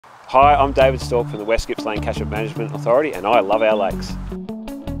Hi, I'm David Stork from the West Gippsland Catchment Management Authority, and I love our lakes.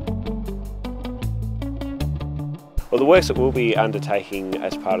 Well, the works that we'll be undertaking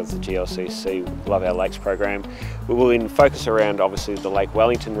as part of the GLCC Love Our Lakes program, we will focus around obviously the Lake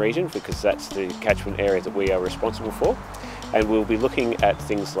Wellington region, because that's the catchment area that we are responsible for. And we'll be looking at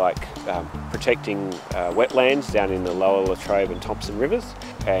things like protecting wetlands down in the lower Latrobe and Thompson rivers,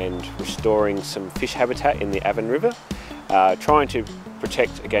 and restoring some fish habitat in the Avon River, trying to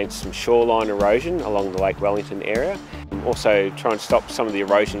protect against some shoreline erosion along the Lake Wellington area. Also try and stop some of the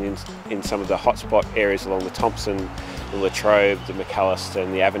erosion in some of the hotspot areas along the Thompson, the Latrobe, the McAllister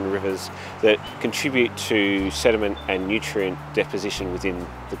and the Avon rivers that contribute to sediment and nutrient deposition within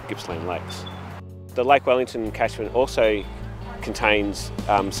the Gippsland lakes. The Lake Wellington catchment also contains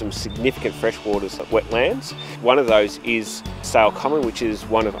some significant freshwaters wetlands. One of those is Sale Common, which is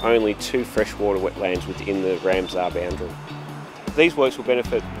one of only 2 freshwater wetlands within the Ramsar boundary. These works will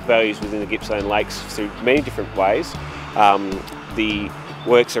benefit values within the Gippsland lakes through many different ways. The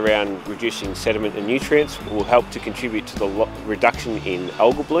works around reducing sediment and nutrients will help to contribute to the reduction in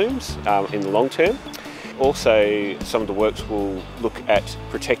algal blooms in the long term. Also, some of the works will look at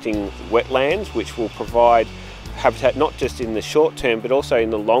protecting wetlands, which will provide habitat not just in the short term but also in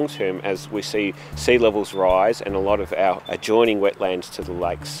the long term, as we see sea levels rise and a lot of our adjoining wetlands to the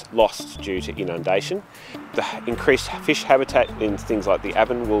lakes lost due to inundation. The increased fish habitat in things like the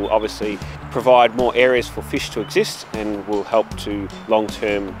Avon will obviously provide more areas for fish to exist and will help to long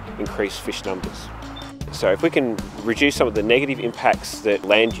term increase fish numbers. So if we can reduce some of the negative impacts that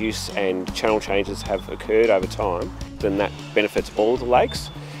land use and channel changes have occurred over time, then that benefits all of the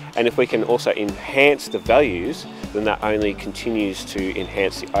lakes. And if we can also enhance the values, then that only continues to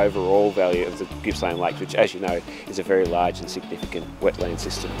enhance the overall value of the Gippsland Lakes, which, as you know, is a very large and significant wetland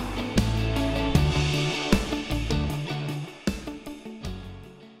system.